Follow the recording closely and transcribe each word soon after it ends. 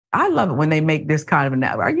I love it when they make this kind of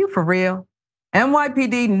announcement. Are you for real?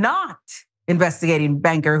 NYPD not investigating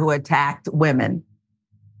banker who attacked women,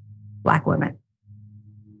 Black women.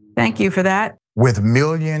 Thank you for that. With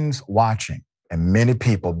millions watching and many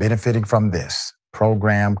people benefiting from this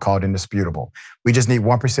program called Indisputable, we just need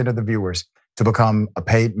 1% of the viewers to become a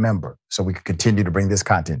paid member so we can continue to bring this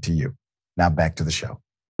content to you. Now back to the show.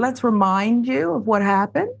 Let's remind you of what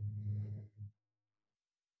happened.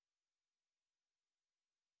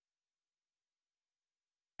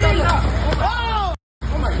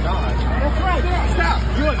 Oh my God. That's right. Stop.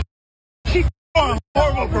 You're a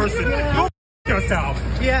horrible person. Go yourself.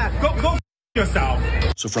 Yeah. Go yourself.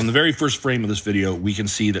 So from the very first frame of this video, we can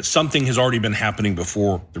see that something has already been happening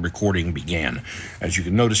before the recording began. As you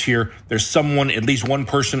can notice here, there's at least one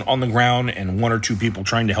person on the ground and one or two people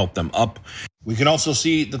trying to help them up. We can also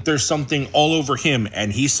see that there's something all over him,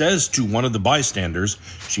 and he says to one of the bystanders,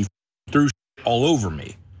 "She threw all over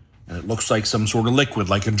me." And it looks like some sort of liquid,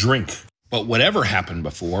 like a drink. But whatever happened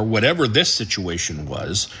before, whatever this situation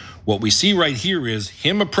was, what we see right here is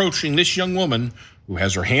him approaching this young woman who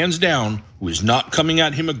has her hands down, who is not coming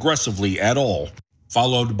at him aggressively at all,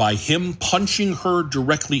 followed by him punching her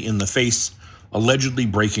directly in the face, allegedly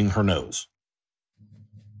breaking her nose.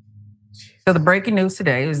 So the breaking news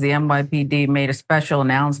today is the NYPD made a special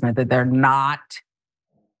announcement that they're not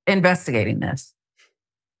investigating this.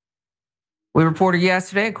 We reported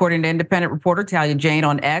yesterday, according to independent reporter Talia Jane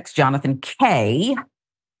on X, Jonathan Kaye,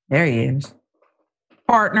 there he is,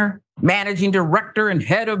 partner, managing director, and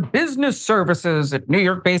head of business services at New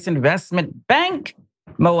York-based investment bank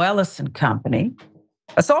Moelis & Company,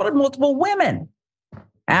 assaulted multiple women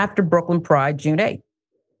after Brooklyn Pride, June 8th.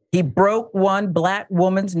 He broke one Black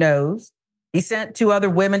woman's nose. He sent two other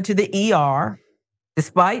women to the ER.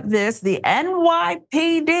 Despite this, the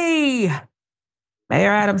NYPD,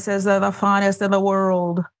 Mayor Adams says they're the finest in the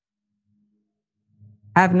world,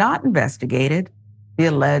 have not investigated the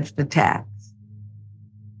alleged attacks.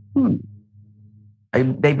 Are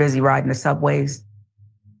they busy riding the subways,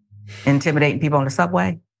 intimidating people on the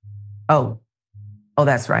subway? Oh,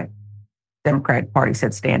 that's right. Democratic Party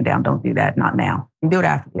said stand down, don't do that, not now. You can do it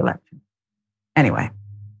after the election. Anyway,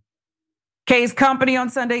 Kaye's company on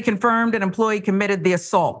Sunday confirmed an employee committed the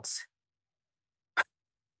assaults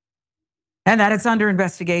and that it's under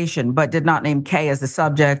investigation, but did not name Kaye as the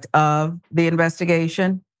subject of the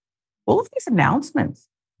investigation. All of these announcements,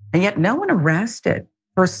 and yet no one arrested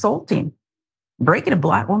for assaulting, breaking a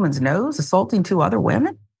Black woman's nose, assaulting two other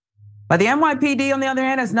women. But the NYPD, on the other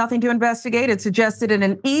hand, has nothing to investigate. It suggested in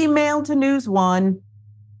an email to News One,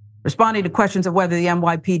 responding to questions of whether the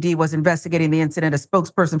NYPD was investigating the incident, a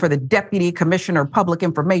spokesperson for the Deputy Commissioner of Public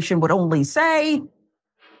Information would only say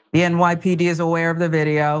the NYPD is aware of the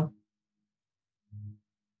video.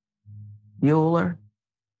 Bueller.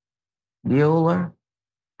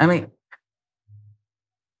 I mean,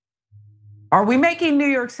 are we making New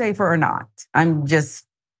York safer or not? I'm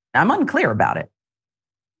unclear about it.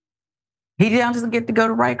 He doesn't get to go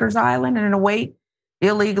to Rikers Island and await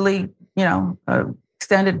illegally,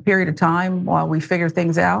 extended period of time while we figure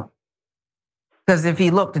things out. Because if he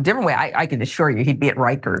looked a different way, I can assure you he'd be at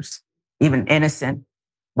Rikers, even innocent,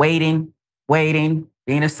 waiting,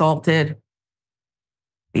 being assaulted,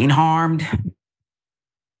 being harmed.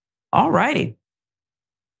 All righty.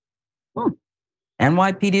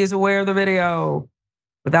 NYPD is aware of the video.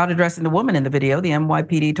 Without addressing the woman in the video, the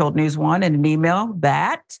NYPD told News One in an email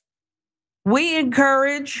that we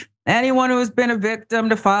encourage anyone who has been a victim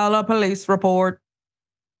to file a police report,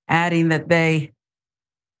 adding that they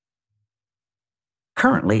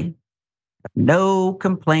currently have no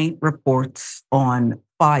complaint reports on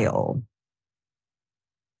file.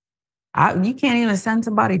 You can't even send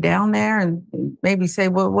somebody down there and maybe say,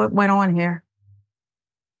 well, what went on here?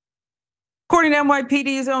 According to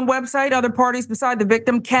NYPD's own website, other parties beside the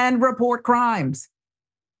victim can report crimes.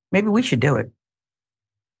 Maybe we should do it.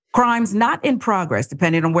 Crimes not in progress,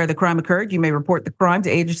 depending on where the crime occurred. You may report the crime to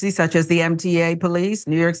agencies such as the MTA Police,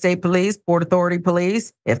 New York State Police, Port Authority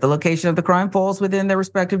Police, if the location of the crime falls within their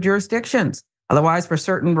respective jurisdictions. Otherwise, for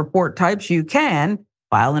certain report types, you can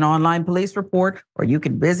file an online police report, or you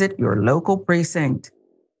can visit your local precinct.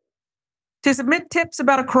 To submit tips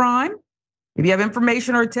about a crime, if you have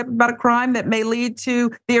information or a tip about a crime that may lead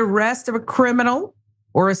to the arrest of a criminal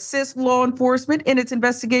or assist law enforcement in its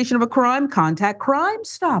investigation of a crime, contact Crime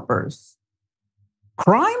Stoppers.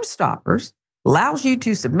 Crime Stoppers allows you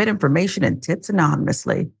to submit information and tips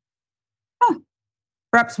anonymously.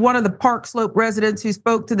 Perhaps one of the Park Slope residents who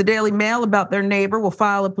spoke to the Daily Mail about their neighbor will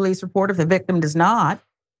file a police report if the victim does not.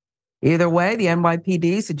 Either way, the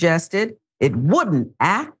NYPD suggested it wouldn't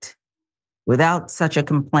act without such a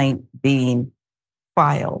complaint being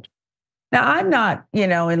filed. Now, I'm not,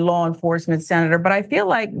 in law enforcement, Senator, but I feel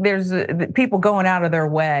like there's people going out of their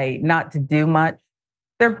way not to do much.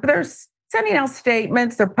 They're sending out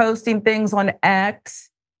statements, they're posting things on X,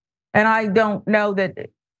 and I don't know that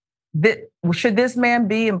should this man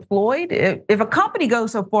be employed? If a company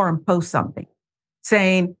goes so far and posts something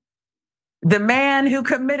saying, the man who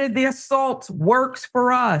committed the assault works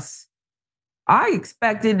for us, I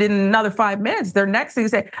expected in another 5 minutes, their next thing to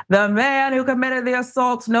say, the man who committed the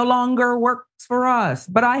assaults no longer works for us.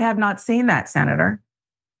 But I have not seen that, Senator.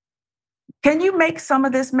 Can you make some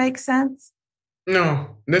of this make sense?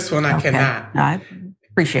 No, this one I cannot. I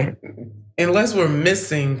appreciate it. Unless we're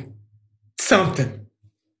missing something,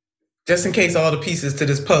 just in case all the pieces to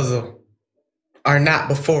this puzzle are not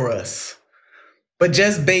before us. But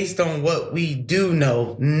just based on what we do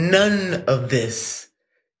know, none of this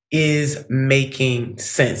is making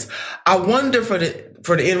sense. I wonder for the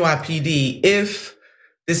NYPD if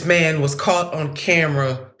this man was caught on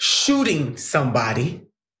camera shooting somebody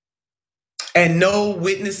and no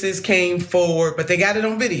witnesses came forward, but they got it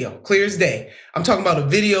on video, clear as day. I'm talking about a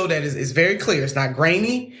video that is very clear. It's not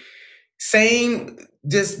grainy. Same,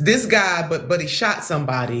 just this guy, but he shot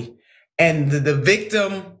somebody and the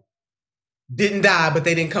victim didn't die, but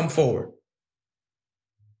they didn't come forward.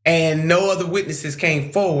 And no other witnesses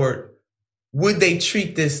came forward. Would they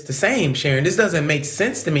treat this the same, Sharon? This doesn't make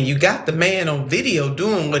sense to me. You got the man on video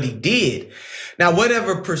doing what he did. Now,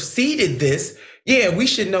 whatever preceded this, yeah, we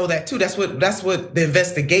should know that too. That's what the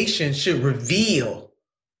investigation should reveal.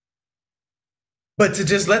 But to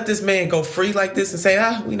just let this man go free like this and say,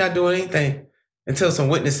 we're not doing anything until some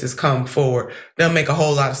witnesses come forward, doesn't make a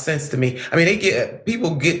whole lot of sense to me. I mean,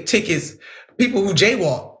 people get tickets, people who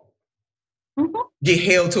jaywalk get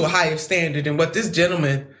held to a higher standard than what this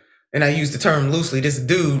gentleman, and I use the term loosely, this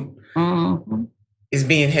dude is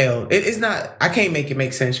being held. It's not, I can't make it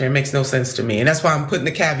make sense, Sharon. It makes no sense to me. And that's why I'm putting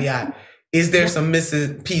the caveat. Is there some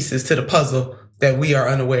missing pieces to the puzzle that we are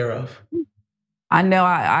unaware of? I know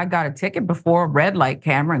I got a ticket before, a red light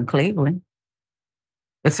camera in Cleveland.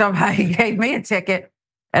 But somebody gave me a ticket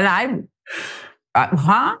and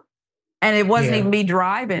and it wasn't even me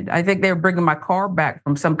driving. I think they were bringing my car back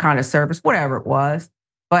from some kind of service, whatever it was.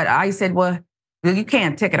 But I said, well, you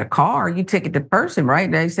can't ticket a car, you ticket the person, right?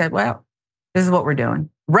 And they said, well, this is what we're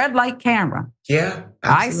doing. Red light camera. Yeah,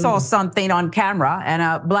 absolutely. I saw something on camera and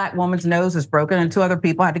a black woman's nose was broken and 2 other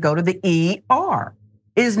people had to go to the ER.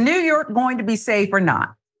 Is New York going to be safe or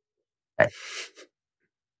not?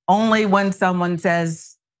 Only when someone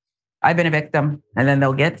says, I've been a victim, and then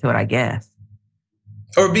they'll get to it, I guess.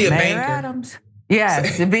 Or be a Mayor banker. Adams.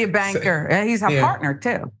 Yes, to be a banker. He's a partner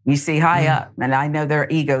too. You see high up, and I know their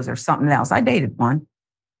egos are something else. I dated one,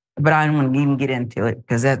 but I don't want to even get into it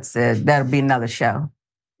because that'll be another show.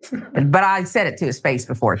 But I said it to his face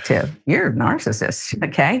before too. You're a narcissist,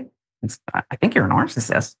 okay? I think you're a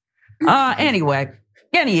narcissist. Anyway,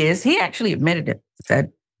 and he is. He actually admitted it.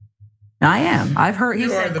 Said, I am. I've heard, he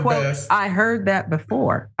said, quote, best. I heard that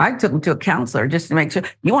before. I took him to a counselor just to make sure,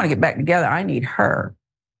 you want to get back together, I need her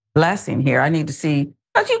blessing here. I need to see,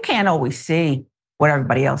 because you can't always see what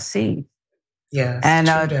everybody else sees. Yes,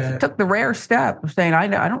 and took the rare step of saying,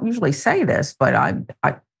 I don't usually say this, but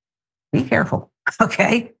I be careful,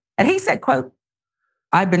 okay? And he said, quote,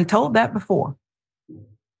 I've been told that before.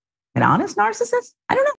 An honest narcissist? I don't know.